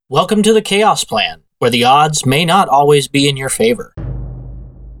Welcome to the Chaos Plan, where the odds may not always be in your favor.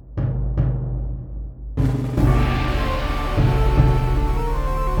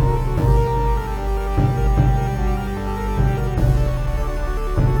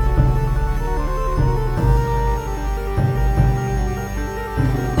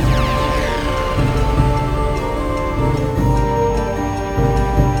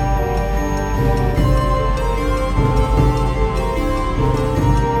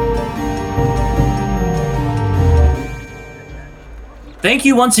 Thank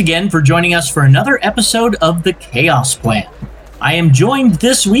you once again for joining us for another episode of the Chaos Plan. I am joined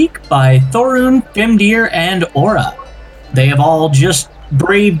this week by Thorun, Fimdir, and Aura. They have all just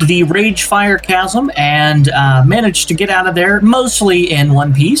braved the Ragefire Chasm and managed to get out of there mostly in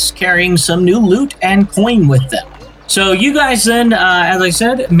one piece, carrying some new loot and coin with them. So you guys then, as I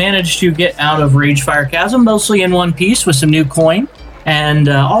said, managed to get out of Ragefire Chasm mostly in one piece with some new coin, and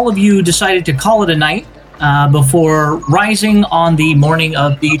all of you decided to call it a night before rising on the morning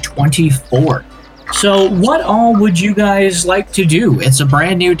of the 24th. So what all would you guys like to do? It's a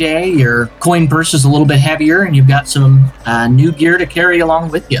brand new day, your coin purse is a little bit heavier, and you've got some new gear to carry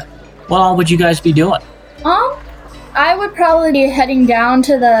along with you. What all would you guys be doing? I would probably be heading down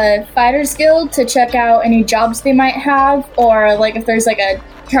to the Fighters Guild to check out any jobs they might have, or like if there's like a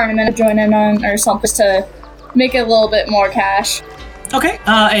tournament to join in on or something to make it a little bit more cash. Okay,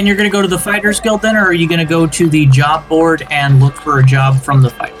 and you're going to go to the Fighters Guild then, or are you going to go to the job board and look for a job from the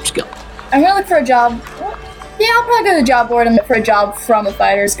Fighters Guild? I'm going to look for a job. Yeah, I'll probably go to the job board and look for a job from the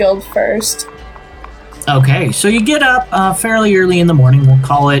Fighters Guild first. Okay, so you get up fairly early in the morning. We'll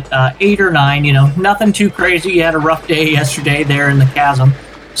call it 8 or 9, nothing too crazy. You had a rough day yesterday there in the chasm.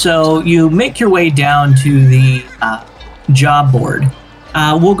 So you make your way down to the job board.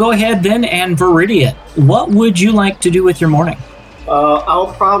 We'll go ahead then and Viridian. What would you like to do with your morning?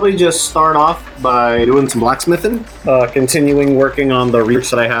 I'll probably just start off by doing some blacksmithing, continuing working on the research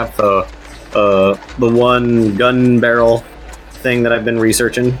that I have, the one gun barrel thing that I've been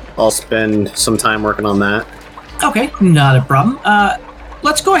researching. I'll spend some time working on that. Okay, not a problem.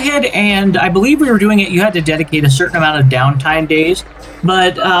 Let's go ahead and, I believe we were doing it, you had to dedicate a certain amount of downtime days,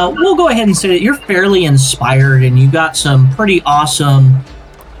 but we'll go ahead and say that you're fairly inspired and you got some pretty awesome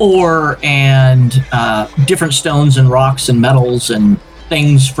ore and different stones and rocks and metals and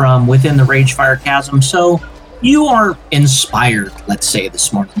things from within the Ragefire Chasm. So you are inspired, let's say,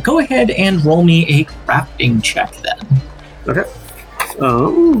 this morning. Go ahead and roll me a crafting check then. Okay.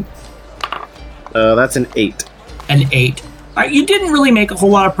 That's an 8. An 8. All right, you didn't really make a whole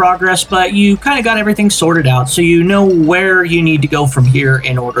lot of progress, but you kind of got everything sorted out, so you know where you need to go from here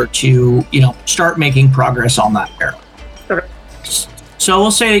in order to, start making progress on that barrel. Okay. So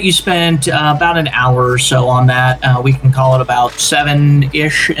we'll say that you spent about an hour or so on that. We can call it about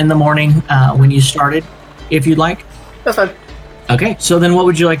 7-ish in the morning when you started, if you'd like. That's fine. Okay, so then what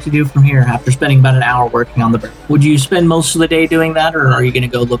would you like to do from here after spending about an hour working on the barrel? Would you spend most of the day doing that, or are you going to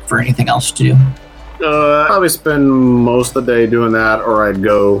go look for anything else to do? I'd probably spend most of the day doing that, or I'd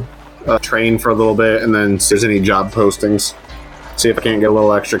go train for a little bit and then see if there's any job postings. See if I can't get a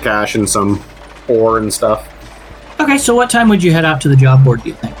little extra cash and some ore and stuff. Okay, so what time would you head out to the job board, do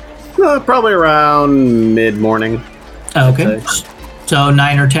you think? Probably around mid-morning. Okay, so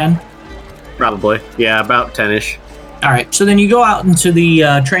 9 or 10? Probably. Yeah, about 10-ish. All right, so then you go out into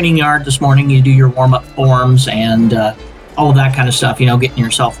the training yard this morning, you do your warm-up forms and all of that kind of stuff, getting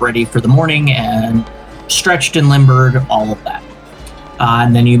yourself ready for the morning and stretched and limbered, all of that.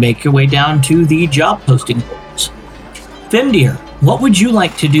 And then you make your way down to the job posting boards. Fimdir, what would you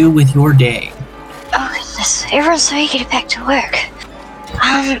like to do with your day? Oh goodness, everyone's so eager to get back to work.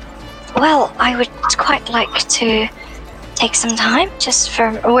 Well, I would quite like to take some time, just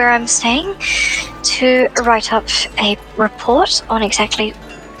from where I'm staying, to write up a report on exactly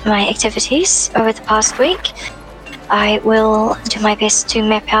my activities over the past week. I will do my best to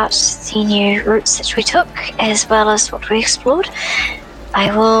map out the new routes that we took, as well as what we explored.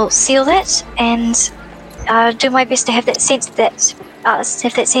 I will seal that and do my best to have that sent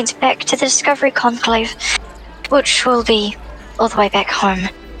back to the Discovery Conclave, which will be all the way back home.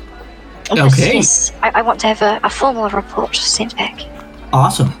 Okay. Yes, I want to have a formal report sent back.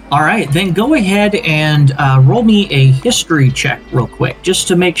 Awesome. All right, then go ahead and roll me a history check real quick, just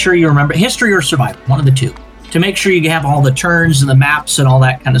to make sure you remember. History or survival, one of the two. To make sure you have all the turns and the maps and all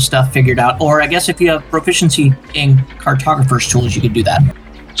that kind of stuff figured out. Or I guess if you have proficiency in cartographer's tools, you could do that.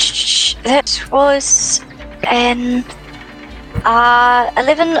 That was an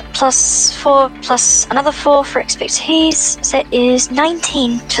 11 plus 4 plus another 4 for expertise. So that is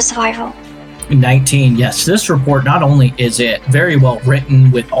 19 to survival. 19, yes. This report, not only is it very well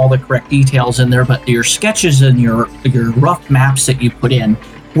written with all the correct details in there, but your sketches and your rough maps that you put in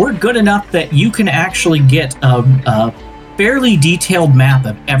were good enough that you can actually get a fairly detailed map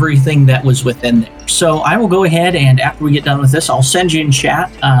of everything that was within there. So I will go ahead and after we get done with this, I'll send you in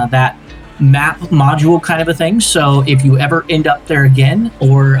chat that map module kind of a thing. So if you ever end up there again,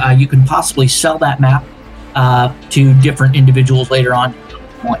 or you can possibly sell that map to different individuals later on.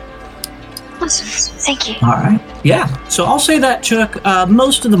 Awesome. Thank you. All right. Yeah. So I'll say that took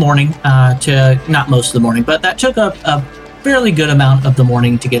most of the morning not most of the morning, but that took a fairly good amount of the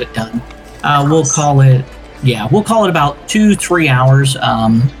morning to get it done. We'll call it about 2-3 hours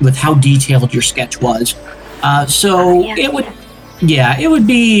with how detailed your sketch was. It would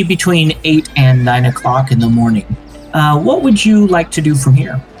be between 8 and 9 o'clock in the morning. What would you like to do from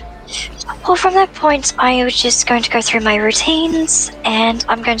here? Well, from that point, I was just going to go through my routines, and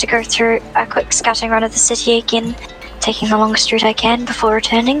I'm going to go through a quick scouting run of the city again, taking the longest route I can before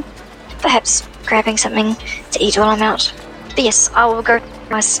returning. Perhaps grabbing something to eat while I'm out. But yes, I'll go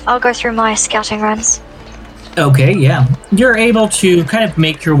through my scouting runs. Okay, yeah. You're able to kind of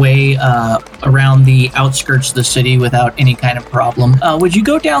make your way around the outskirts of the city without any kind of problem. Would you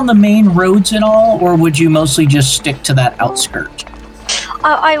go down the main roads at all, or would you mostly just stick to that outskirt?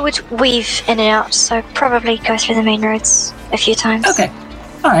 I would weave in and out, so probably go through the main roads a few times. Okay.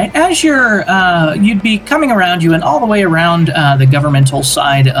 All right. As you'd be coming around you and all the way around the governmental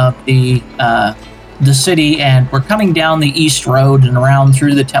side of the city, and we're coming down the East Road and around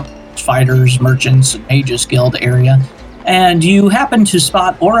through the Temples, Fighters, Merchants, and Mages Guild area, and you happen to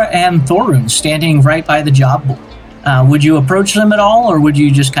spot Aura and Thorun standing right by the job board. Would you approach them at all, or would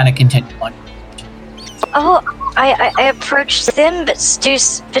you just kind of continue on? Oh, I approached them, but do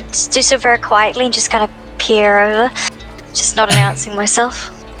so very quietly and just kind of peer over, just not announcing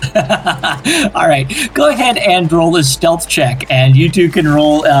myself. All right, go ahead and roll a stealth check, and you two can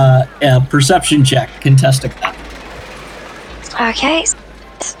roll a perception check, contesting that. Okay.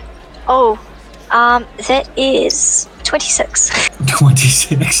 Oh, that is 26.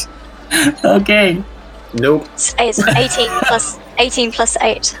 26. Okay. Nope. It's 18 plus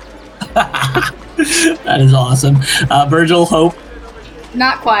 8. That is awesome. Virgil, Hope?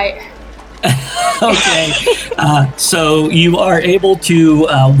 Not quite. Okay. So you are able to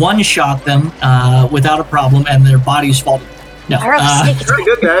one-shot them without a problem, and their bodies fall. No. Very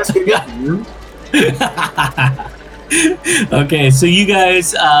good, guys. Good job. Okay, so you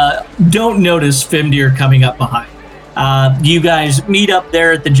guys don't notice Fimdir coming up behind. You guys meet up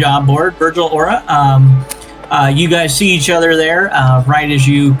there at the job board, Virgil, Aura. You guys see each other there right as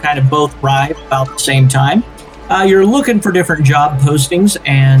you kind of both arrive about the same time. You're looking for different job postings,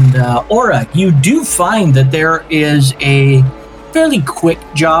 and Aura, you do find that there is a fairly quick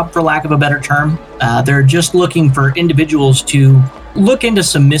job, for lack of a better term. They're just looking for individuals to look into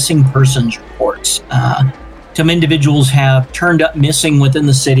some missing persons reports. Some individuals have turned up missing within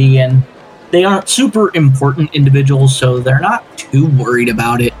the city, and they aren't super important individuals, so they're not too worried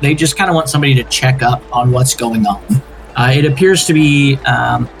about it. They just kind of want somebody to check up on what's going on. It appears to be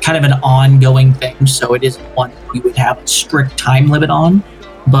kind of an ongoing thing, so it isn't one you would have a strict time limit on,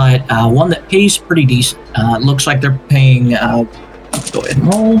 but one that pays pretty decent. It looks like they're paying, let's go ahead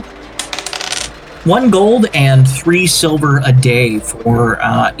and roll, 1 gold and 3 silver a day for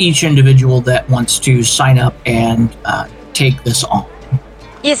each individual that wants to sign up and take this on.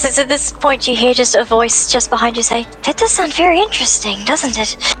 Yes, it's at this point you hear just a voice just behind you say, "That does sound very interesting, doesn't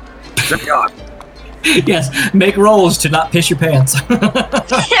it?" Good God. Yes, make rolls to not piss your pants.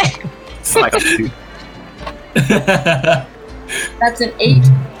 That's an 8.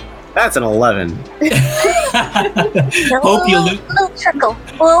 That's an 11. Hope you lose. Little trickle.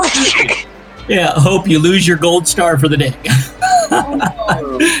 Little trickle. Yeah, hope you lose your gold star for the day.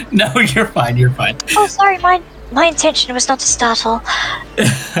 Oh, No, you're fine. You're fine. Oh, sorry, my intention was not to startle.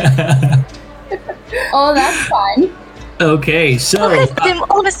 oh, that's fun. Okay, so I'm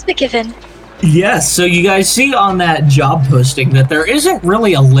almost forgiven. yes, so you guys see on that job posting that there isn't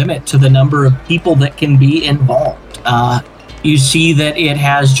really a limit to the number of people that can be involved. You see that it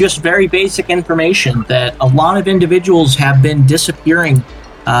has just very basic information that a lot of individuals have been disappearing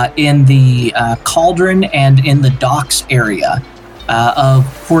in the Cauldron and in the docks area of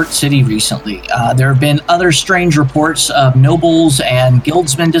Port City recently. There have been other strange reports of nobles and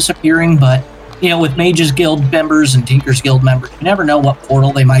guildsmen disappearing, but with Mages Guild members and Tinkers Guild members, you never know what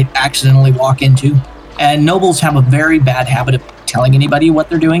portal they might accidentally walk into. And nobles have a very bad habit of telling anybody what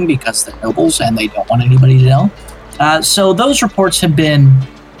they're doing because they're nobles and they don't want anybody to know. So those reports have been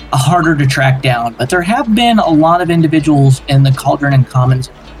harder to track down, but there have been a lot of individuals in the Cauldron and Commons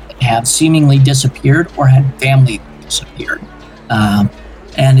have seemingly disappeared or had family disappeared.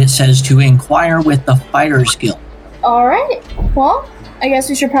 And it says to inquire with the Fighters Guild. All right. Well, I guess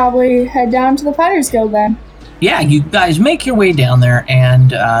we should probably head down to the Fighters Guild then. Yeah, you guys make your way down there,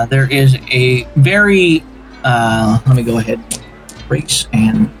 and there is a very... let me go ahead. Race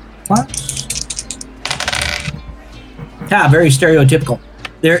and class. Very stereotypical.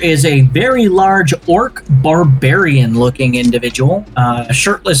 There is a very large orc barbarian-looking individual, a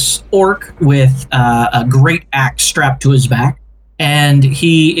shirtless orc with a great axe strapped to his back, and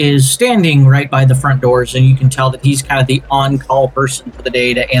he is standing right by the front doors, and you can tell that he's kind of the on-call person for the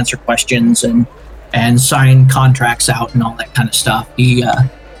day to answer questions and sign contracts out and all that kind of stuff. He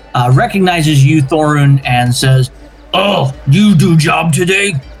recognizes you, Thorun, and says, "Oh, you do job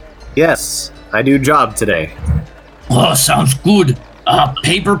today?" Yes, I do job today. Oh, sounds good.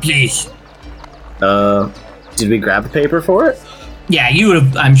 Paper, please. Did we grab the paper for it? Yeah, you would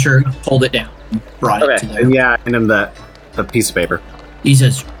have, I'm sure, pulled it down and brought it to Okay, them. yeah, I hand him the piece of paper. He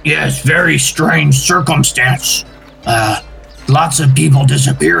says, "Yes, very strange circumstance. Lots of people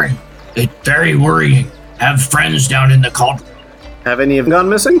disappearing. It's very worrying. Have friends down in the cauldron." Have any of them gone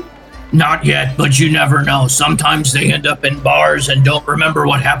missing? "Not yet, but you never know. Sometimes they end up in bars and don't remember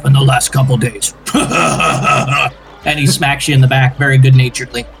what happened the last couple days." And he smacks you in the back very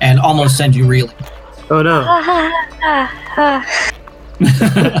good-naturedly and almost sends you reeling. Oh no.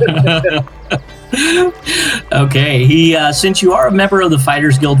 Okay, he since you are a member of the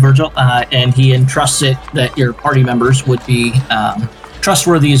Fighters Guild, Virgil, and he entrusts it that your party members would be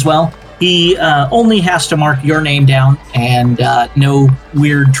trustworthy as well, he only has to mark your name down, and no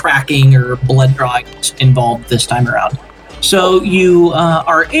weird tracking or blood drawings involved this time around. So you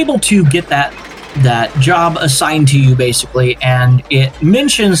are able to get that job assigned to you, basically, and it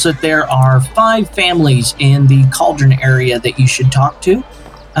mentions that there are 5 families in the Cauldron area that you should talk to.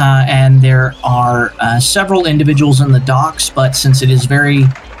 And there are several individuals in the docks, but since it is very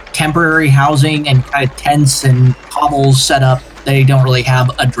temporary housing and kind of tents and hovels set up, they don't really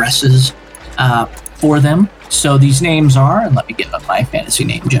have addresses for them. So these names are, and let me get up my fantasy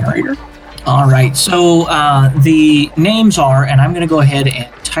name generator. All right, so the names are, and I'm going to go ahead and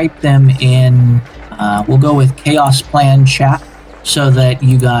type them in. We'll go with Chaos Plan chat so that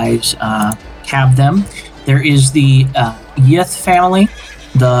you guys have them. There is the Yith family,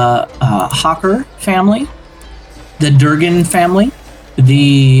 the Hawker family, the Durgan family,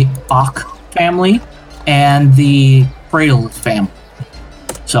 the Ak family, and the Cradle family.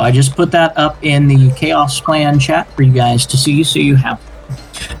 So I just put that up in the Chaos Plan chat for you guys to see, so you have.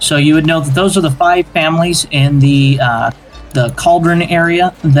 So you would know that those are the 5 families in the Cauldron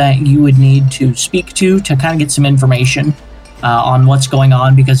area that you would need to speak to kind of get some information on what's going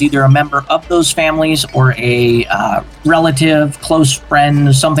on, because either a member of those families or a relative, close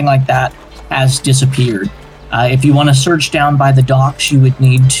friend, something like that has disappeared. If you want to search down by the docks, you would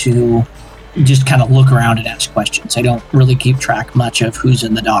need to just kind of look around and ask questions. I don't really keep track much of who's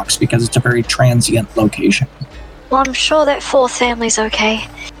in the docks because it's a very transient location. Well, I'm sure that 4th family's okay.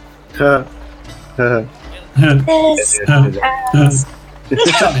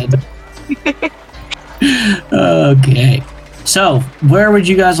 Okay. So, where would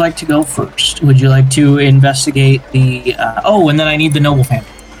you guys like to go first? Would you like to investigate the... and then I need the noble family.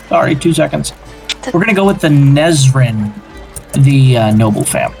 Sorry, 2 seconds. We're going to go with the Nezrin, the noble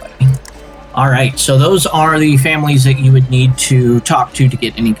family. All right, so those are the families that you would need to talk to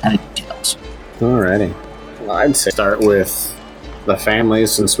get any kind of details. Alrighty. Well, I'd say start with the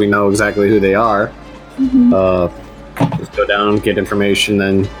families, since we know exactly who they are. Mm-hmm. Just go down, get information,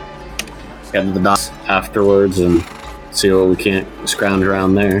 then head to the docks afterwards and see what we can't scrounge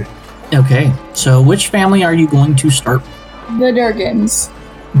around there. Okay, so which family are you going to start? The Durgans.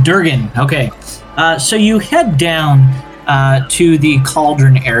 Durgan, okay. So you head down to the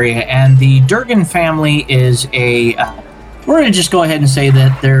Cauldron area, and the Durgan family is a... we're going to just go ahead and say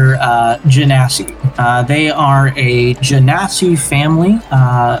that they're Genasi. They are a Genasi family.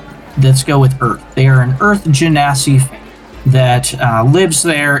 Let's go with Earth. They are an Earth Genasi family that lives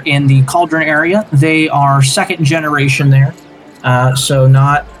there in the Cauldron area. They are 2nd generation there, so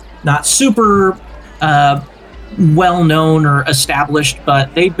not super well known or established,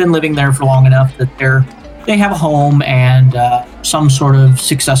 but they've been living there for long enough that they have a home and some sort of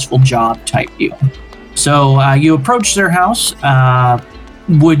successful job type deal. So you approach their house.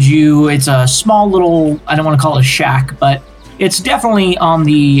 It's a small little, I don't want to call it a shack, but it's definitely on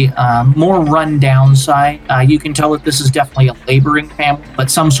the more run-down side. You can tell that this is definitely a laboring family, but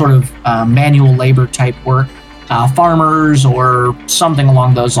some sort of manual labor type work. Farmers or something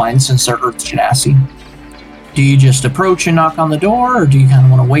along those lines, since they're Earth Genasi. Do you just approach and knock on the door, or do you kind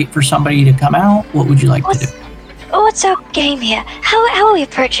of want to wait for somebody to come out? What would you like to do? What's our game here? How are we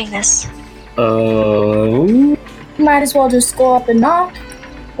approaching this? Might as well just go up and knock.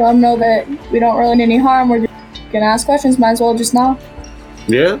 Let them know that we don't really need any harm. We're just gonna ask questions. Might as well just knock.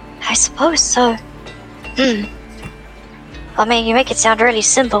 Yeah. I suppose so. I mean, you make it sound really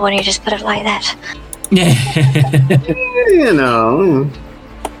simple when you just put it like that. You know.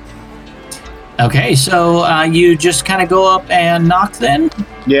 Okay, so you just kind of go up and knock then?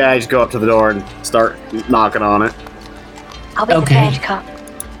 Yeah, I just go up to the door and start knocking on it. I'll be the bad cop.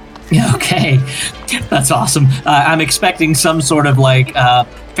 Yeah, okay. That's awesome. I'm expecting some sort of like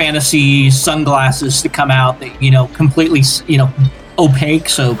fantasy sunglasses to come out that, completely, opaque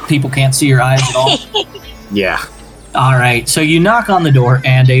so people can't see your eyes at all. Yeah. All right, so you knock on the door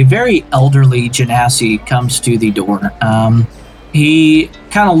and a very elderly Genasi comes to the door. He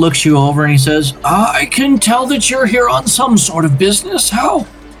kind of looks you over and he says, I can tell that you're here on some sort of business. How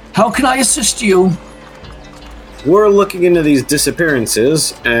can I assist you? We're looking into these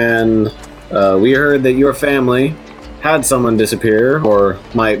disappearances, and we heard that your family had someone disappear or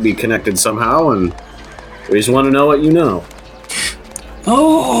might be connected somehow, and we just want to know what you know.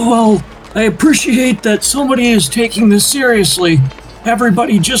 Oh, well, I appreciate that somebody is taking this seriously.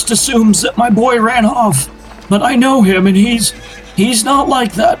 Everybody just assumes that my boy ran off, but I know him, and he's not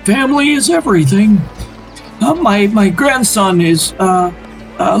like that. Family is everything. My grandson is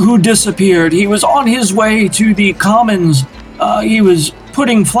who disappeared. He was on his way to the Commons. He was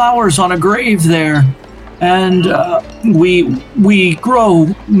putting flowers on a grave there, and we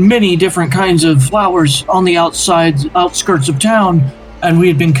grow many different kinds of flowers on the outskirts of town, and we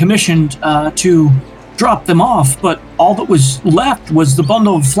had been commissioned to drop them off. But all that was left was the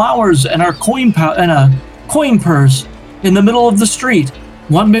bundle of flowers and our coin purse in the middle of the street.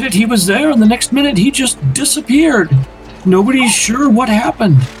 One minute he was there, and the next minute he just disappeared. Nobody's sure what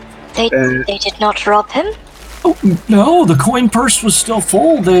happened. They did not rob him? Oh, no, the coin purse was still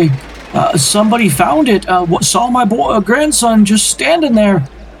full. Somebody found it, saw my grandson just standing there,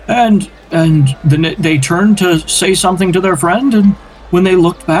 and then they turned to say something to their friend, and when they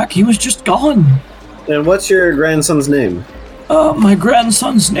looked back, he was just gone. And what's your grandson's name? My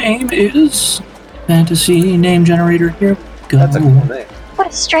grandson's name is... Fantasy name generator, here we go. That's a cool name. What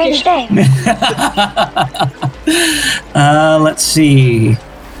a strange name. Let's see.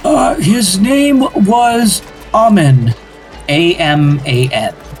 His name was Amen.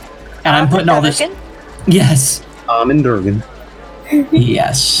 A-M-A-N. And I'm putting all this... Yes. Amen Durgan.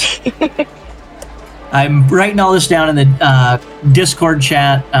 Yes. I'm writing all this down in the Discord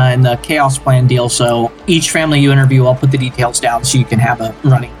chat in the Chaos Plan deal, so each family you interview, I'll put the details down so you can have a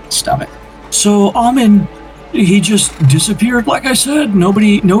running list of it. So, Amen, he just disappeared, like I said.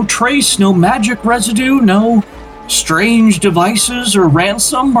 No trace, no magic residue, no strange devices or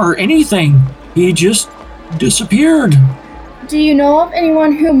ransom or anything. He just disappeared. Do you know of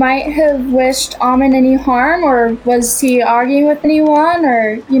anyone who might have wished Amen any harm, or was he arguing with anyone,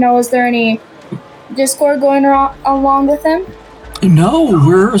 or, was there any discord going along with him? No,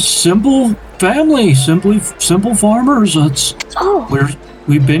 we're a simple family, simple farmers.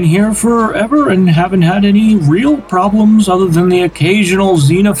 We've been here forever and haven't had any real problems other than the occasional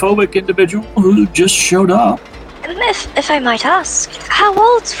xenophobic individual who just showed up. If I might ask, how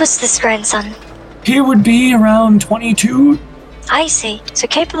old was this grandson? He would be around 22. I see. So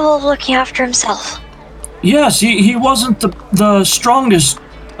capable of looking after himself. Yes, he wasn't the strongest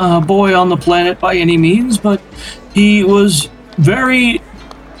boy on the planet by any means, but he was very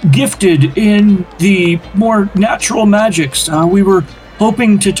gifted in the more natural magics. We were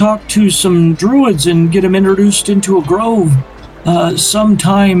hoping to talk to some druids and get him introduced into a grove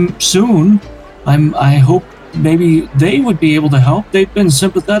sometime soon. I hope maybe they would be able to help. They've been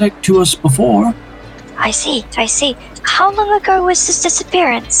sympathetic to us before. I see. How long ago was this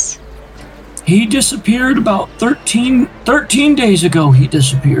disappearance? He disappeared about 13 days ago. He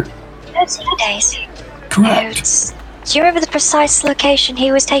disappeared. 13 days? Correct. Do you remember the precise location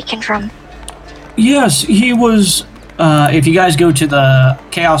he was taken from? Yes, he was... if you guys go to the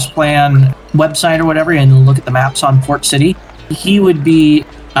Chaos Plan website or whatever and look at the maps on Port City, he would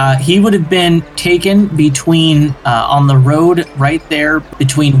have been taken between, on the road right there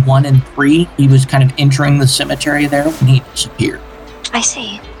between 1 and 3. He was kind of entering the cemetery there when he disappeared. I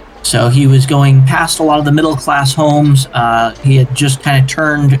see. So he was going past a lot of the middle-class homes. He had just kind of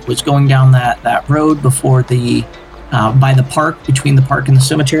turned, was going down that road before by the park, between the park and the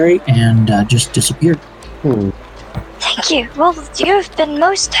cemetery, and just disappeared. Thank you. Well, you have been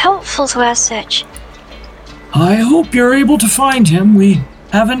most helpful to our search. I hope you're able to find him.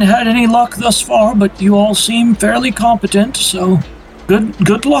 haven't had any luck thus far, but you all seem fairly competent, so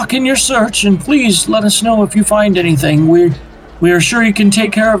good luck in your search, and please let us know if you find anything. We are sure he can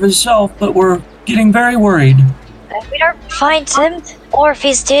take care of himself, but we're getting very worried. If we don't find him, or if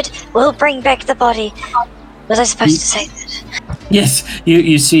he's dead, we'll bring back the body. Was I supposed to say that? Yes,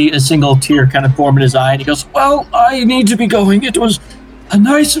 you see a single tear kind of form in his eye, and he goes, "Well, I need to be going. It was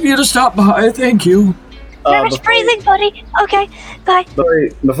nice of you to stop by. Thank you." Finish breathing, buddy. Okay, bye.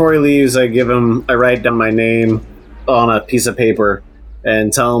 Before he leaves, I write down my name on a piece of paper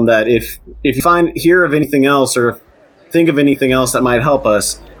and tell him that if you hear of anything else or think of anything else that might help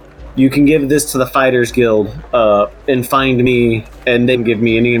us, you can give this to the Fighters Guild and find me, and then give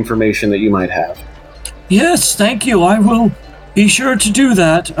me any information that you might have. Yes, thank you. I will be sure to do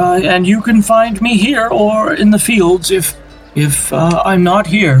that, and you can find me here or in the fields if I'm not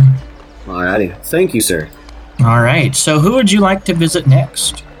here. Alrighty. Thank you, sir. All right, so who would you like to visit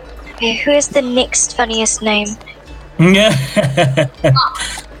next? Okay, who is the next funniest name? Yes,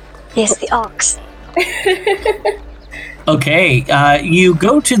 the ox. Okay, you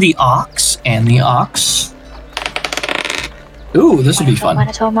go to the ox, and the ox... Ooh, this would be fun.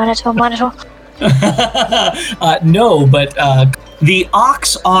 Minotaur. No, but the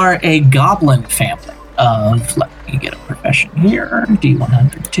Ox are a goblin family of, let me get a profession here,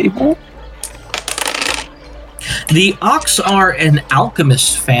 D100 table. The Ox are an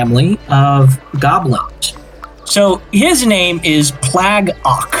alchemist family of goblins. So his name is Plague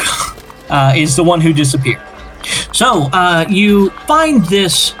Ock, is the one who disappeared. So you find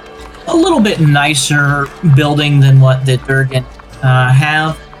this a little bit nicer building than what the Durgan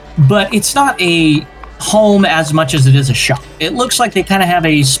have, but it's not a home as much as it is a shop. It looks like they kind of have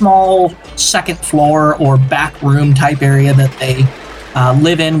a small second floor or back room type area that they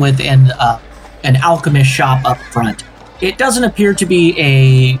live in within an alchemist shop up front. It doesn't appear to be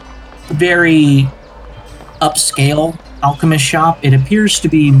a very upscale alchemist shop. It appears to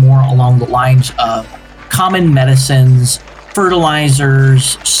be more along the lines of common medicines,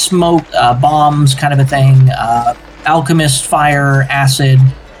 fertilizers, smoke, bombs kind of a thing, alchemist fire, acid,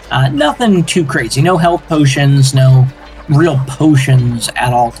 nothing too crazy. No health potions, no real potions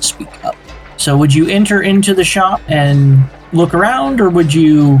at all to speak of. So would you enter into the shop and look around, or would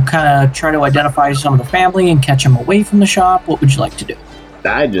you kind of try to identify some of the family and catch them away from the shop? What would you like to do?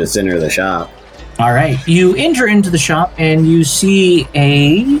 I'd just enter the shop. All right. You enter into the shop and you see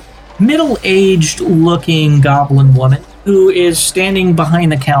a middle-aged looking goblin woman who is standing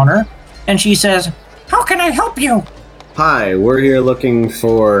behind the counter, and she says, "How can I help you?" Hi, we're looking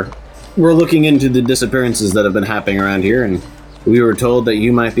into the disappearances that have been happening around here, and we were told that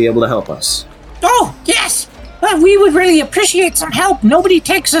you might be able to help us. Oh, yes! Well, we would really appreciate some help. Nobody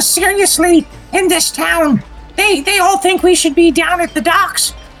takes us seriously in this town. They all think we should be down at the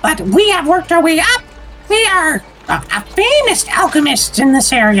docks, but we have worked our way up. We are a famous alchemists in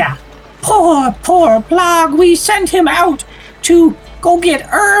this area. Poor Plog. We sent him out to go get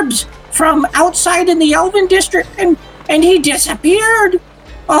herbs from outside in the Elven District, and he disappeared.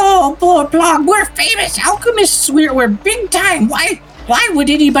 Oh, poor Plog. We're famous alchemists. We're big time. Why would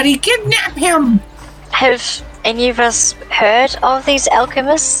anybody kidnap him? Have any of us heard of these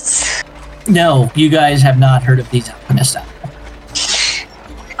alchemists? No, you guys have not heard of these alchemists.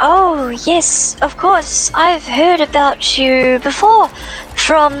 Oh, yes, of course. I've heard about you before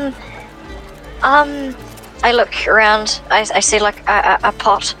from, I look around, I see like a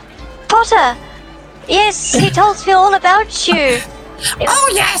pot. Potter! Yes, he told me all about you.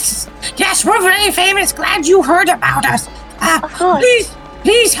 Oh, yes, we're very famous. Glad you heard about us. Of course.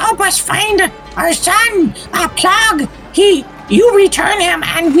 Please help us find our son, Plog. You return him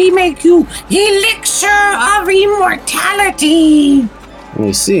and we make you elixir of immortality. Let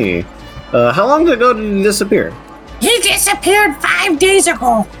me see. How long ago did he disappear? He disappeared 5 days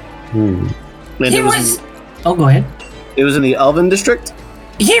ago. And Oh, go ahead. It was in the Elven District?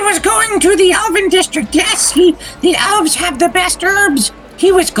 He was going to the Elven District. Yes, the elves have the best herbs.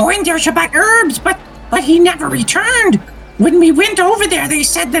 He was going there to buy herbs, but he never returned. When we went over there, they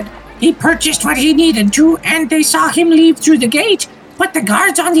said that he purchased what he needed to, and they saw him leave through the gate, but the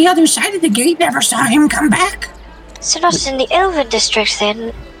guards on the other side of the gate never saw him come back. So not in the Elven District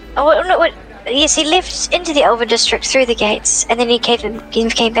then? Oh, no, what? Yes, he left into the Elven District through the gates, and then he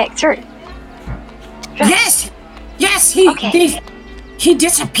came back through. Right. Yes, Okay. he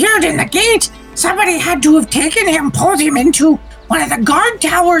disappeared in the gate. Somebody had to have taken him, pulled him into one of the guard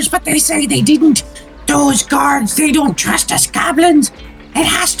towers, but they say they didn't. Those guards, they don't trust us goblins. It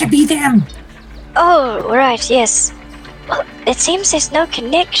has to be them. Oh, right, yes. Well, it seems there's no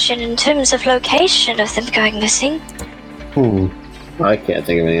connection in terms of location of them going missing. I can't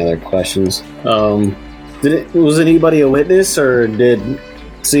think of any other questions. Was anybody a witness, or did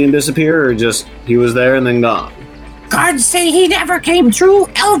see him disappear, or just he was there and then gone? Guards say he never came through.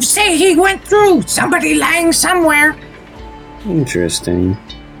 Elves say he went through. Somebody lying somewhere. Interesting.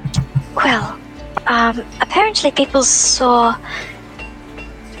 Well, apparently people saw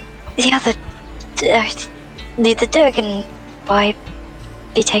the Durgan boy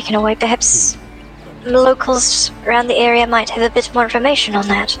be taken away. Perhaps locals around the area might have a bit more information on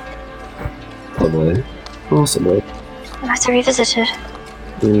that. Possibly. I'll have to revisit it.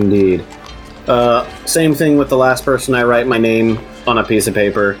 Indeed. Same thing with the last person. I write my name on a piece of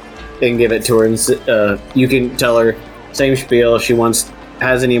paper and give it to her, and you can tell her, same spiel, if she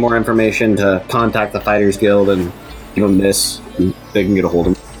has any more information, to contact the Fighters Guild and give them this. They can get a hold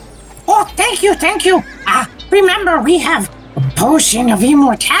of them. Oh, thank you. Remember, we have a potion of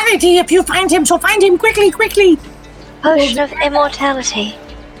immortality if you find him, so find him quickly. Potion of immortality.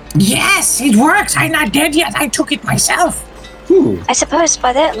 Yes, it works. I'm not dead yet. I took it myself. I suppose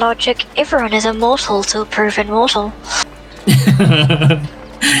by that logic, everyone is immortal till proven mortal.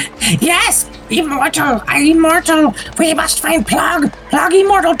 Yes, immortal. I'm immortal. We must find Plug. Plug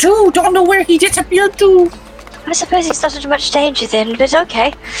immortal too. Don't know where he disappeared to. I suppose he's not in much danger then, but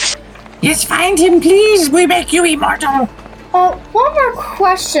okay. Yes, find him, please. We make you immortal. One more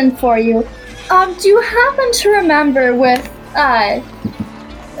question for you. Do you happen to remember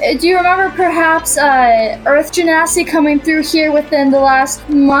do you remember perhaps Earth Genasi coming through here within the last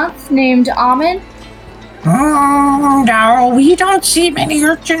month named Amin? Oh, no, we don't see many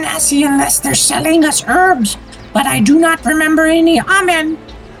Earth Genasi unless they're selling us herbs. But I do not remember any Amin.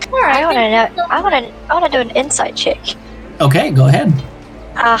 Alright. I wanna do an insight check. Okay, go ahead.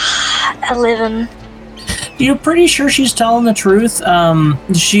 11. You're pretty sure she's telling the truth.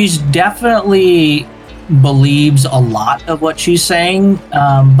 She's definitely believes a lot of what she's saying,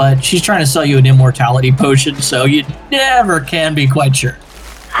 but she's trying to sell you an immortality potion, so you never can be quite sure.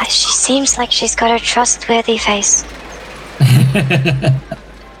 She seems like she's got a trustworthy face.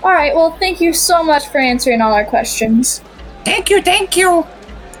 Alright, well, thank you so much for answering all our questions. Thank you. All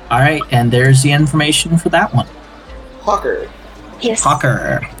right, and there's the information for that one. Hawker. Yes.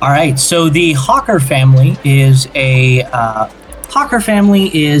 Hawker. All right, so the Hawker family is a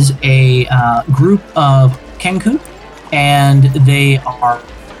group of Kenku, and they are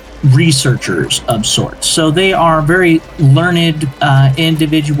researchers of sorts. So they are very learned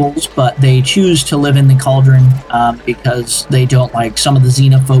individuals, but they choose to live in the Cauldron because they don't like some of the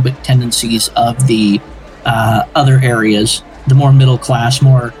xenophobic tendencies of the other areas, the more middle class,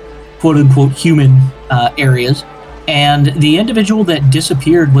 more quote-unquote human areas. And the individual that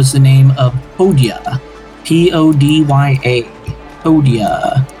disappeared was the name of Podya, Podya.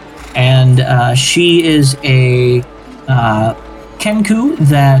 Podya, and she is a Kenku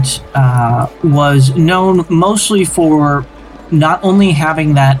that was known mostly for not only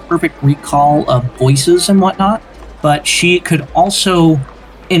having that perfect recall of voices and whatnot, but she could also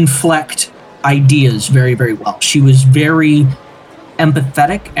inflect ideas very, very well. She was very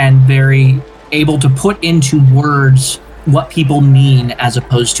empathetic and very able to put into words what people mean as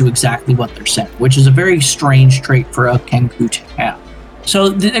opposed to exactly what they're saying, which is a very strange trait for a Kenku to have. So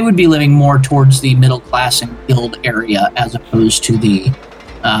they would be living more towards the middle class and guild area as opposed to the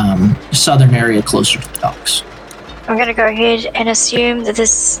southern area closer to the docks. I'm gonna go ahead and assume that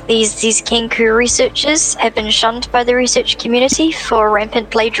these Kenku researchers have been shunned by the research community for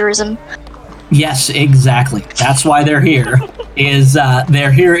rampant plagiarism. Yes, exactly. That's why they're here.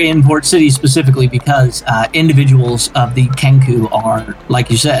 They're here in Port City specifically because individuals of the Kenku are, like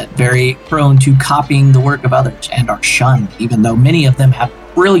you said, very prone to copying the work of others and are shunned, even though many of them have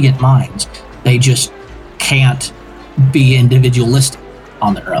brilliant minds. They just can't be individualistic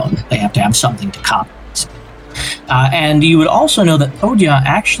on their own. They have to have something to copy. And you would also know that Podya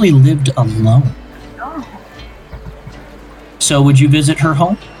actually lived alone. Oh. So would you visit her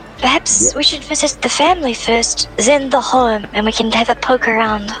home? Perhaps we should visit the family first, then the home, and we can have a poke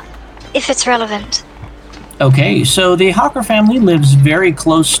around, if it's relevant. Okay, so the Hawker family lives very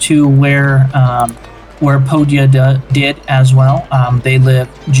close to where Podya did as well. They live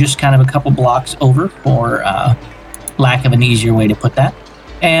just kind of a couple blocks over, for lack of an easier way to put that.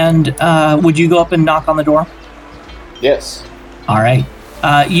 And would you go up and knock on the door? Yes. All right.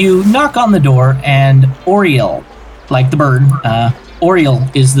 You knock on the door, and Oriel, like the bird, Oriel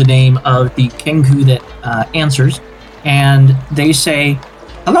is the name of the Kenku that answers, and they say,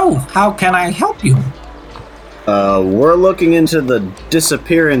 "Hello, how can I help you?" We're looking into the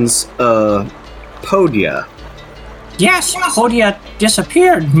disappearance of Podya. Yes, Podya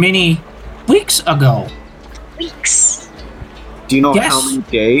disappeared many weeks ago. Weeks. Do you know Yes. how many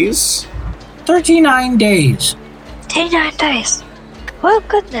days? 39 days. 39 days. Well,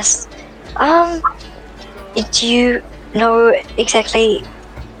 goodness. Do you know exactly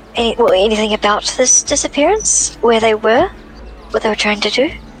anything about this disappearance? Where they were? What they were trying to do?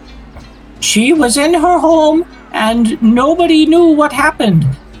 She was in her home, and nobody knew what happened.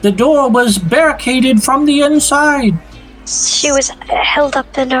 The door was barricaded from the inside. She was held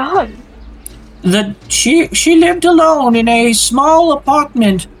up in her home. She lived alone in a small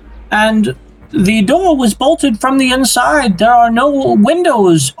apartment, and the door was bolted from the inside. There are no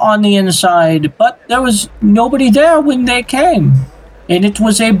windows on the inside, but there was nobody there when they came. And it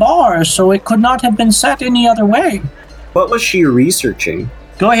was a bar, so it could not have been set any other way. What was she researching?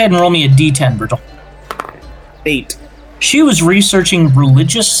 Go ahead and roll me a d10, Bertel. 8. She was researching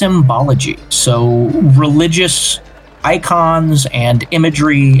religious symbology, so religious icons and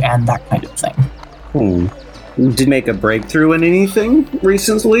imagery and that kind of thing. Did make a breakthrough in anything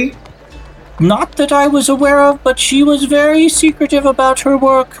recently? Not that I was aware of, but she was very secretive about her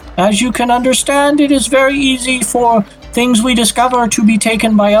work. As you can understand, it is very easy for things we discover to be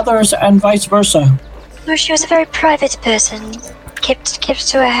taken by others and vice versa. No, she was a very private person. Kept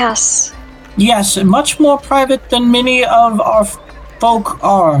to her house. Yes, much more private than many of our folk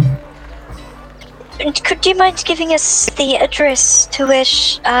are. Could you mind giving us the address to where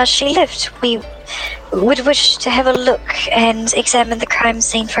she lived? We would wish to have a look and examine the crime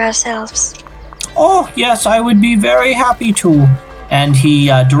scene for ourselves. Oh, yes, I would be very happy to. And he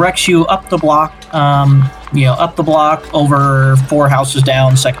directs you up the block, up the block, over 4 houses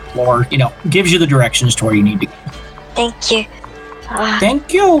down, 2nd floor, gives you the directions to where you need to go. Thank you.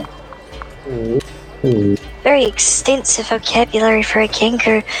 Thank you. Very extensive vocabulary for a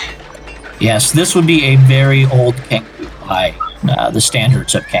Kenku. Yes, this would be a very old Kenku by the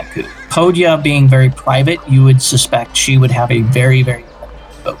standards of Kenku. Podia being very private, you would suspect she would have a very, very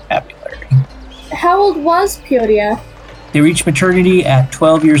vocabulary. How old was Piodia? They reach maturity at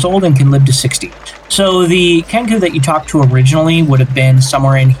 12 years old and can live to 60. So the Kenku that you talked to originally would have been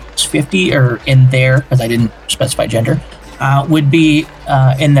somewhere in his 50 or in there, because I didn't specify gender, would be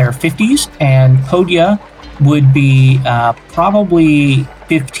in their 50s, and Podia would be probably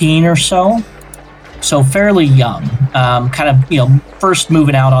 15 or so. So fairly young, first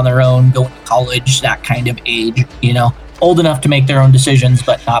moving out on their own, going to college, that kind of age, old enough to make their own decisions,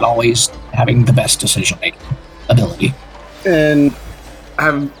 but not always having the best decision-making ability. And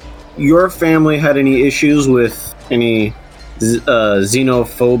have your family had any issues with any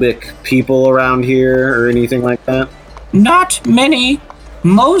xenophobic people around here or anything like that? Not many.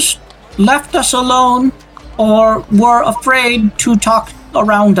 Most left us alone or were afraid to talk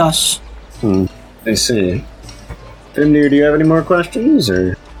around us. I see. Fimnir, do you have any more questions,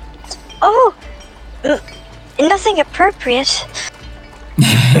 or? Oh, nothing appropriate.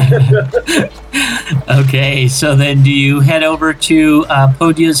 Okay, so then do you head over to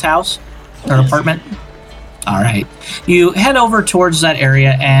Podia's house or apartment? All right. You head over towards that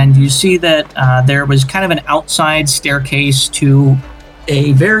area and you see that there was kind of an outside staircase to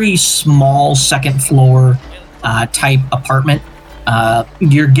a very small 2nd floor type apartment.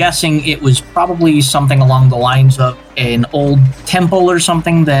 You're guessing it was probably something along the lines of an old temple or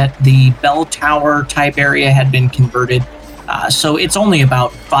something that the bell tower type area had been converted. So it's only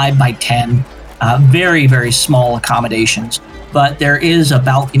about 5 by 10, very, very small accommodations. But there is a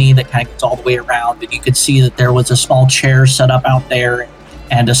balcony that kind of goes all the way around, and you could see that there was a small chair set up out there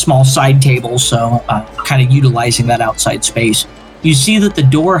and a small side table, so kind of utilizing that outside space. You see that the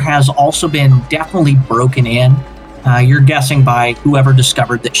door has also been definitely broken in. You're guessing by whoever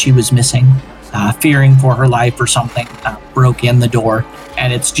discovered that she was missing, fearing for her life or something, broke in the door,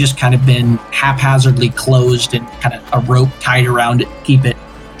 and it's just kind of been haphazardly closed and kind of a rope tied around it to keep it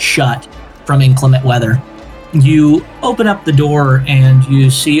shut from inclement weather. You open up the door and you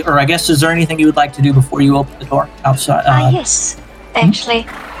see, or I guess, is there anything you would like to do before you open the door outside? Yes, actually.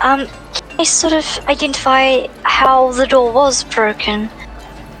 Can I sort of identify how the door was broken?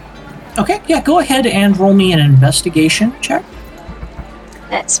 Okay, yeah, go ahead and roll me an investigation check.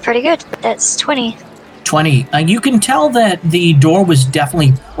 That's pretty good. That's 20. 20. You can tell that the door was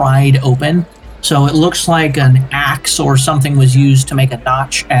definitely pried open, so it looks like an axe or something was used to make a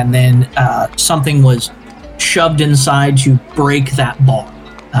notch, and then something was shoved inside to break that bar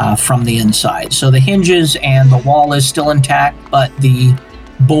from the inside. So the hinges and the wall is still intact, but the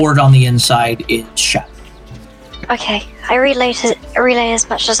board on the inside is shut. Okay, I relay as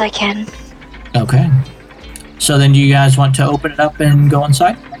much as I can. Okay. So then do you guys want to open it up and go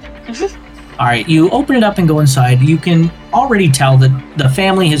inside? Mm-hmm. All right, you open it up and go inside. You can already tell that the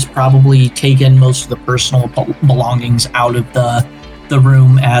family has probably taken most of the personal belongings out of the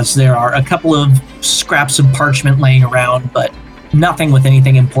room, as there are a couple of scraps of parchment laying around, but nothing with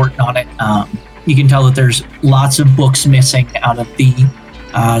anything important on it. You can tell that there's lots of books missing out of the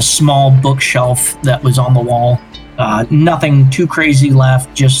small bookshelf that was on the wall. Nothing too crazy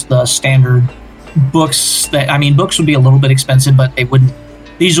left, just the standard books books would be a little bit expensive, but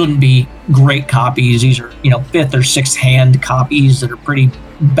these wouldn't be great copies. These are, 5th or 6th hand copies that are pretty,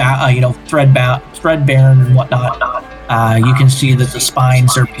 threadbare and whatnot. You can see that the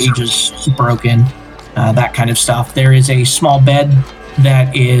spines are pages broken, that kind of stuff. There is a small bed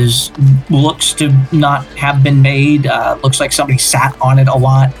that looks to not have been made. Looks like somebody sat on it a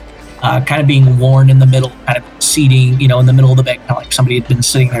lot, kind of being worn in the middle, kind of seating, in the middle of the bed, kind of like somebody had been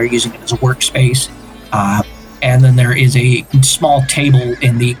sitting there using it as a workspace. And then there is a small table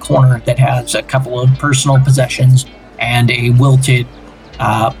in the corner that has a couple of personal possessions and a wilted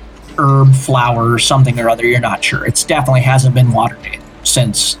herb, flower, or something or other. You're not sure. It definitely hasn't been watered in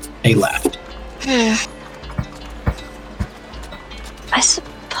since they left. I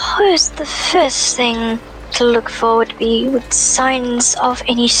suppose the first thing to look for would be with signs of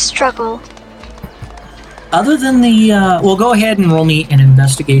any struggle. Other than well, go ahead and roll me an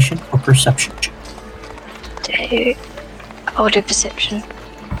investigation or perception check. I'll do perception.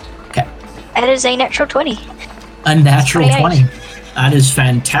 Okay. It is a natural 20. A natural 20. That is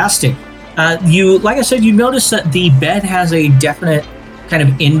fantastic. Like I said, you notice that the bed has a definite kind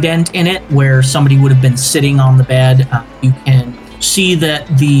of indent in it where somebody would have been sitting on the bed. You can see that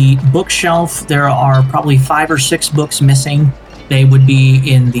the bookshelf, there are probably 5 or 6 books missing. They would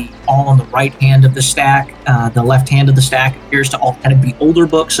be all on the right hand of the stack. The left hand of the stack appears to all kind of be older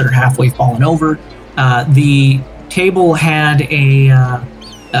books that are halfway fallen over. The table had a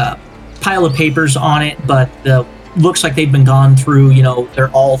pile of papers on it, but looks like they've been gone through.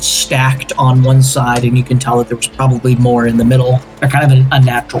 They're all stacked on one side, and you can tell that there was probably more in the middle. They're kind of a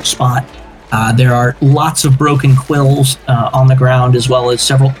natural spot. There are lots of broken quills on the ground, as well as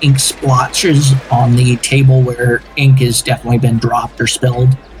several ink splotches on the table where ink has definitely been dropped or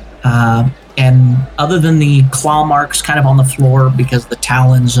spilled. And other than the claw marks kind of on the floor because of the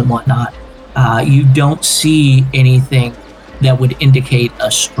talons and whatnot, you don't see anything that would indicate a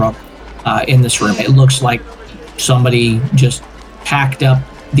struggle in this room. It looks like somebody just packed up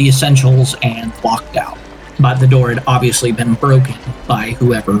the essentials and walked out. But the door had obviously been broken by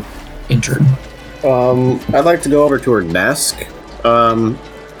whoever entered. I'd like to go over to her desk. I want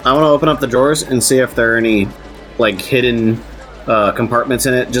to open up the drawers and see if there are any hidden compartments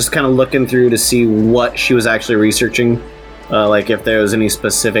in it. Just kind of looking through to see what she was actually researching. If there was any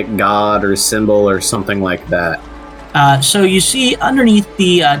specific god or symbol or something like that. So you see underneath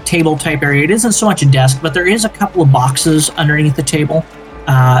the table type area, it isn't so much a desk, but there is a couple of boxes underneath the table.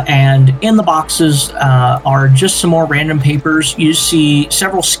 And in the boxes are just some more random papers. You see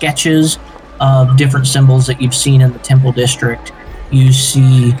several sketches of different symbols that you've seen in the Temple District. You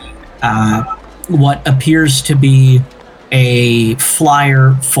see what appears to be a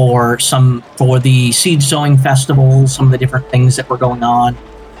flyer for the seed sowing festival, some of the different things that were going on.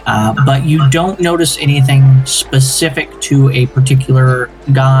 But you don't notice anything specific to a particular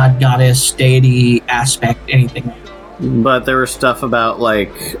god, goddess, deity, aspect, anything. But there was stuff about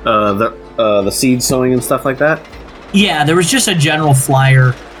the seed sowing and stuff like that? Yeah, there was just a general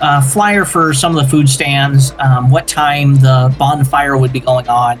flyer for some of the food stands, what time the bonfire would be going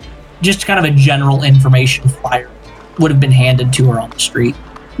on. Just kind of a general information flyer would have been handed to her on the street.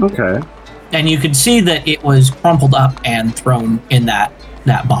 Okay. And you could see that it was crumpled up and thrown in that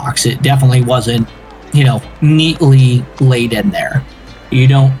box. It definitely wasn't, neatly laid in there. You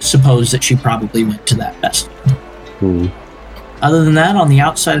don't suppose that she probably went to that festival. Other than that, on the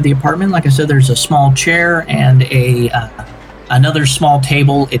outside of the apartment, like I said, there's a small chair and another small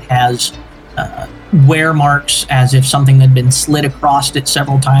table. It has wear marks as if something had been slid across it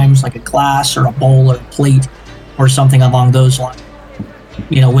several times, like a glass or a bowl or a plate or something along those lines.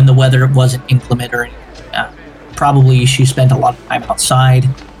 When the weather wasn't inclement or anything. Probably she spent a lot of time outside,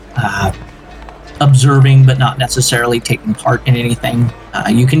 observing, but not necessarily taking part in anything.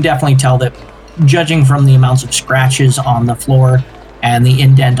 You can definitely tell that, judging from the amounts of scratches on the floor and the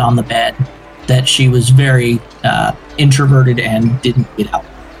indent on the bed, that she was very introverted and didn't get out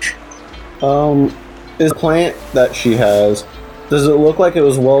much. Is the plant that she has, does it look like it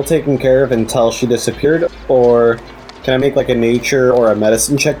was well taken care of until she disappeared, or can I make a nature or a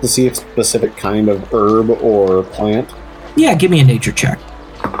medicine check to see if it's a specific kind of herb or plant? Yeah, give me a nature check.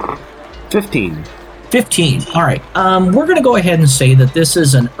 15. 15. All right. We're going to go ahead and say that this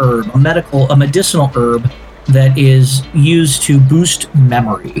is an herb, a medicinal herb that is used to boost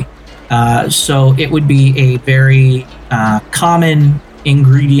memory. So it would be a very common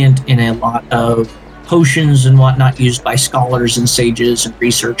ingredient in a lot of potions and whatnot used by scholars and sages and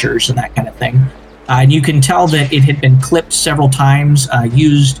researchers and that kind of thing. And you can tell that it had been clipped several times,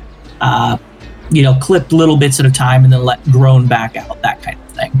 used, clipped little bits at a time and then grown back out, that kind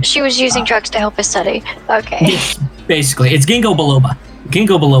of thing. She was using drugs to help her study. Okay. Yes, basically. It's ginkgo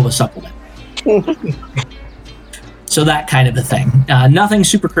biloba supplement. So that kind of a thing. Nothing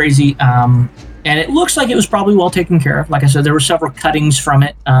super crazy. And it looks like it was probably well taken care of. Like I said, there were several cuttings from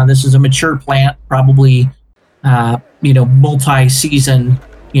it. This is a mature plant, probably, multi-season,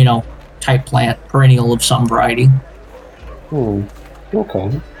 type plant, perennial of some variety.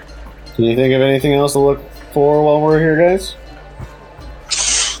 Okay. Can you think of anything else to look for while we're here, guys?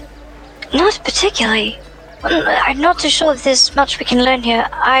 Not particularly. I'm not too sure if there's much we can learn here.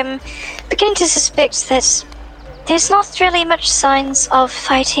 I'm beginning to suspect that there's not really much signs of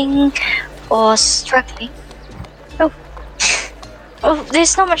fighting or struggling. Oh,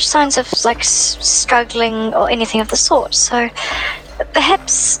 there's not much signs of, struggling or anything of the sort, so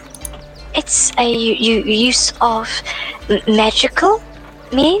perhaps it's a use of magical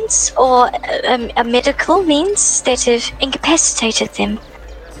means or a medical means that have incapacitated them.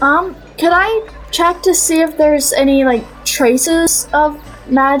 Could I check to see if there's any, traces of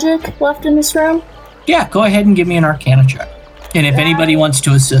magic left in this room? Yeah, go ahead and give me an Arcana check. And if anybody wants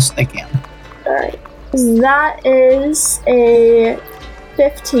to assist, they can. Alright. That is a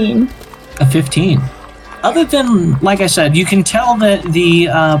 15. A 15. Other than, like I said, you can tell that the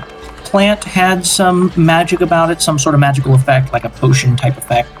plant had some magic about it, some sort of magical effect, like a potion type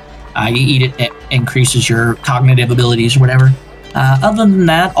effect. You eat it, it increases your cognitive abilities or whatever. Other than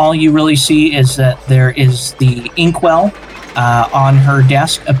that, all you really see is that there is the inkwell on her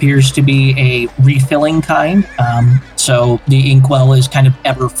desk appears to be a refilling kind. So the inkwell is kind of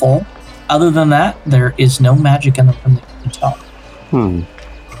ever full. Other than that, there is no magic in the room that you can tell.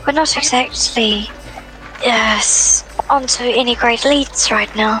 We're not exactly onto any great leads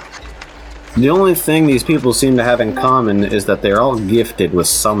right now. The only thing these people seem to have in common is that they're all gifted with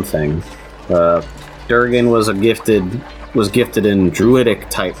something. Durgan was gifted in druidic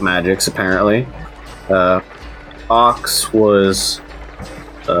type magics, apparently. Ox was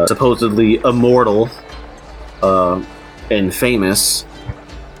supposedly immortal and famous.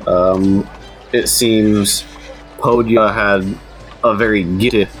 It seems Podia had a very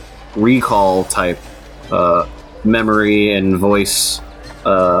gifted recall type memory and voice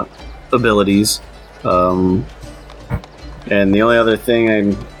abilities. And the only other thing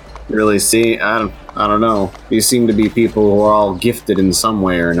I really see, I don't know. These seem to be people who are all gifted in some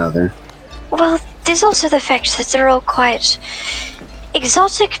way or another. Well, there's also the fact that they're all quite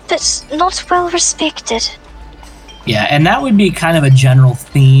exotic, but not well respected. Yeah, and that would be kind of a general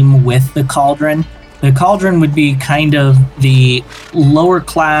theme with the Cauldron. The Cauldron would be kind of the lower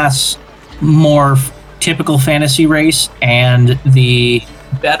class, more typical fantasy race, and the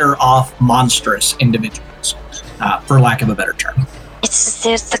better off monstrous individuals, for lack of a better term.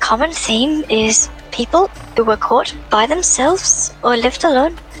 There's the common theme is people who were caught by themselves or lived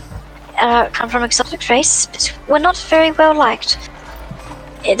alone, come from exotic race, but were not very well liked.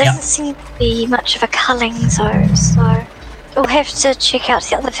 It doesn't seem to be much of a culling zone, so we'll have to check out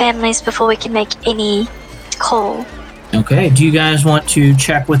the other families before we can make any call. Okay, do you guys want to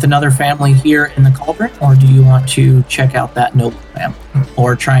check with another family here in the Cauldron, or do you want to check out that noble family,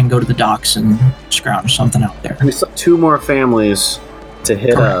 or try and go to the docks and scrounge something out there? We still have 2 more families to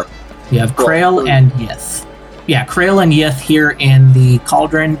hit up. You have Krail and Yith. Yeah, Krail and Yith here in the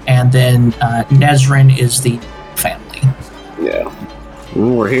Cauldron, and then Nezrin is the family. Yeah.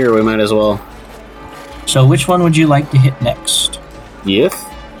 Well, we're here, we might as well. So which one would you like to hit next? Yith?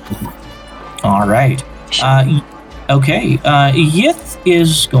 All right. Okay, Yith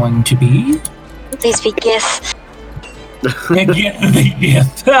is going to be... Please be Gith.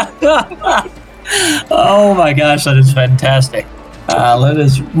 Yith. Oh my gosh, that is fantastic. Let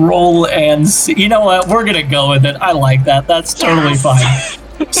us roll and see. You know what? We're going to go with it. I like that. That's totally fine.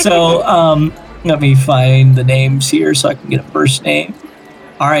 So, let me find the names here so I can get a first name.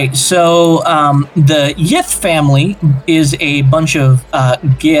 All right, so the Yith family is a bunch of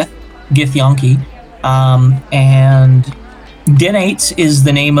Githyanki, and Denates is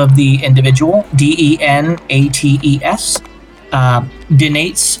the name of the individual, Denates.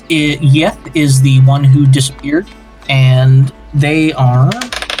 Denates Yith is the one who disappeared, and they are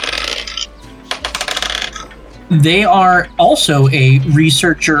also a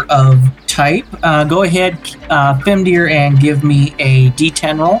researcher of type. Go ahead, Femdir, and give me a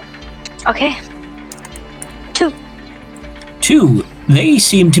D10 roll. Okay. 2. They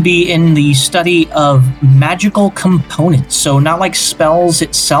seem to be in the study of magical components. So not like spells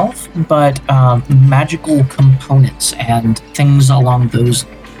itself, but magical components and things along those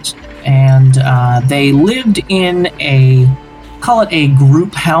lines. And they lived in call it a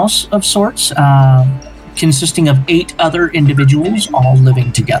group house of sorts, consisting of 8 other individuals all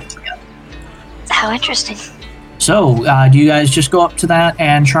living together. How interesting. So, do you guys just go up to that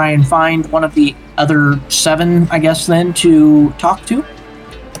and try and find one of the other 7, I guess, then, to talk to?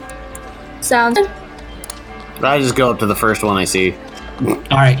 Sounds good. I just go up to the first one I see.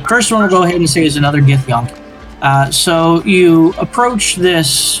 All right, first one we'll go ahead and say is another Githyank. So, you approach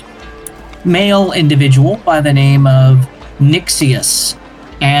this male individual by the name of Nixius.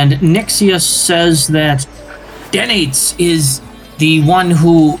 And Nixius says that Denates is the one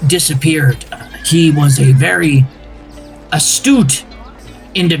who disappeared. He was a very astute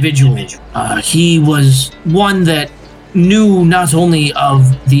individual. He was one that knew not only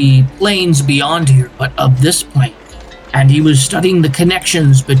of the planes beyond here, but of this plane. And he was studying the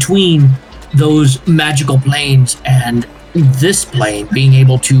connections between those magical planes and this plane, being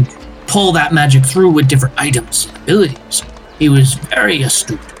able to pull that magic through with different items and abilities. He was very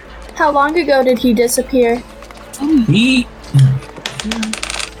astute. How long ago did he disappear?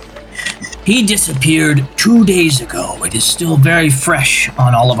 He disappeared 2 days ago. It is still very fresh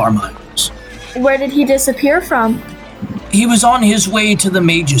on all of our minds. Where did he disappear from? He was on his way to the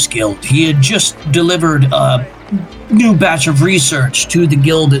Mages Guild. He had just delivered a new batch of research to the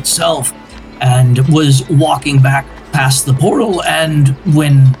guild itself and was walking back past the portal, and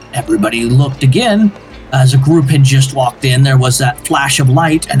when everybody looked again, as a group had just walked in, there was that flash of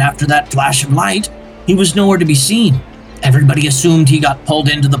light, and after that flash of light, he was nowhere to be seen. Everybody assumed he got pulled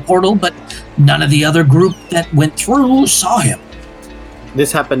into the portal, but none of the other group that went through saw him.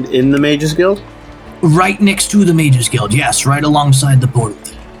 This happened in the Mages Guild? Right next to the Mages Guild, yes, right alongside the portal.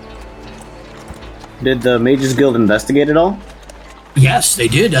 Did the Mages Guild investigate it all? Yes, they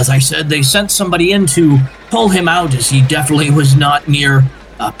did. As I said, they sent somebody in to pull him out, as he definitely was not near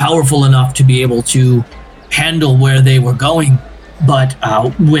powerful enough to be able to handle where they were going. But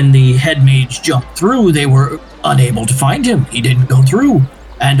when the head mage jumped through, they were unable to find him. He didn't go through,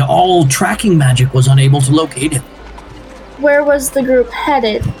 and all tracking magic was unable to locate him. Where was the group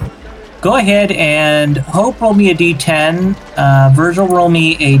headed? Go ahead and Hope roll me a d10, Virgil roll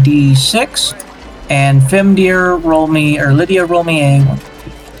me a d6, and Fimdir roll me, or Lydia roll me a...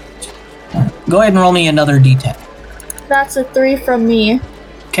 Go ahead and roll me another d10. That's a 3 from me.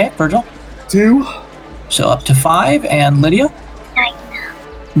 Okay, Virgil. 2. So up to 5, and Lydia? 9.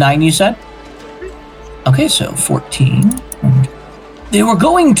 9, you said? Okay, so 14. They were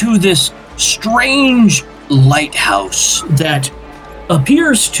going to this strange lighthouse that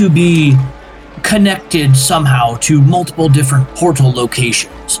appears to be connected somehow to multiple different portal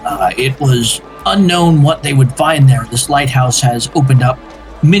locations. It was unknown what they would find there. This lighthouse has opened up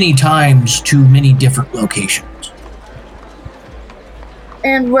many times to many different locations.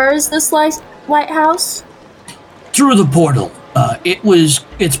 And where is this lighthouse? Through the portal.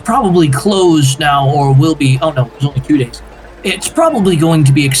 It's probably closed now, or will be. Oh no, it was only 2 days. It's probably going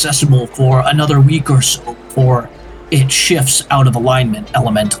to be accessible for another week or so before it shifts out of alignment,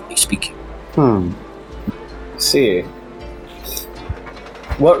 elementally speaking. See.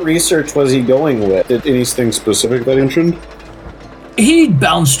 What research was he going with? Did anything specific that he mentioned? He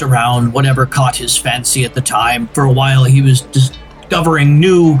bounced around whatever caught his fancy at the time. For a while, he was discovering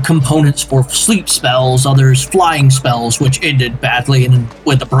new components for sleep spells, others flying spells, which ended badly and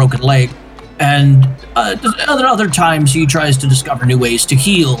with a broken leg. And other times, he tries to discover new ways to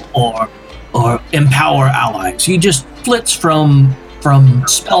heal or empower allies. He just flits from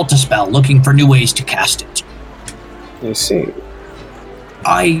spell to spell, looking for new ways to cast it. I see.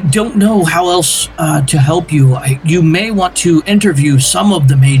 I don't know how else to help you. You may want to interview some of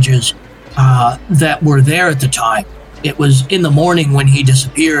the mages that were there at the time. It was in the morning when he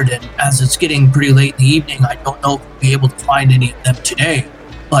disappeared, and as it's getting pretty late in the evening, I don't know if we'll be able to find any of them today.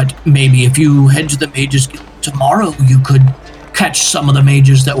 But maybe if you head to the Mages Guild tomorrow, you could catch some of the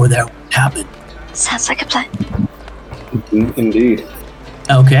mages that were there when it happened. Sounds like a plan. Indeed.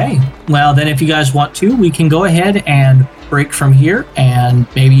 Okay. Well, then if you guys want to, we can go ahead and break from here, and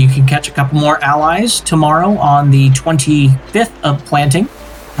maybe you can catch a couple more allies tomorrow on the 25th of planting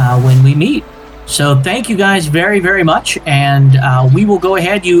when we meet. So thank you guys very, very much, and we will go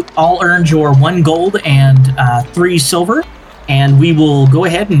ahead. You all earned your 1 gold and 3 silver, and we will go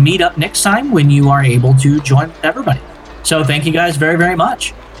ahead and meet up next time when you are able to join with everybody. So thank you guys very, very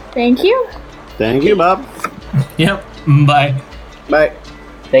much. Thank you. Thank you, Bob. Yep. Bye. Bye.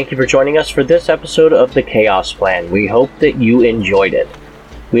 Thank you for joining us for this episode of the Chaos Plan. We hope that you enjoyed it.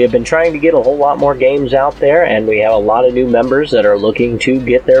 We have been trying to get a whole lot more games out there, and we have a lot of new members that are looking to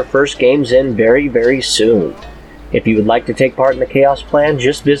get their first games in very, very soon. If you would like to take part in the Chaos Plan,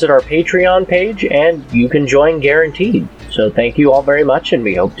 just visit our Patreon page and you can join guaranteed. So thank you all very much, and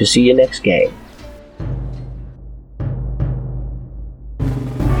we hope to see you next game.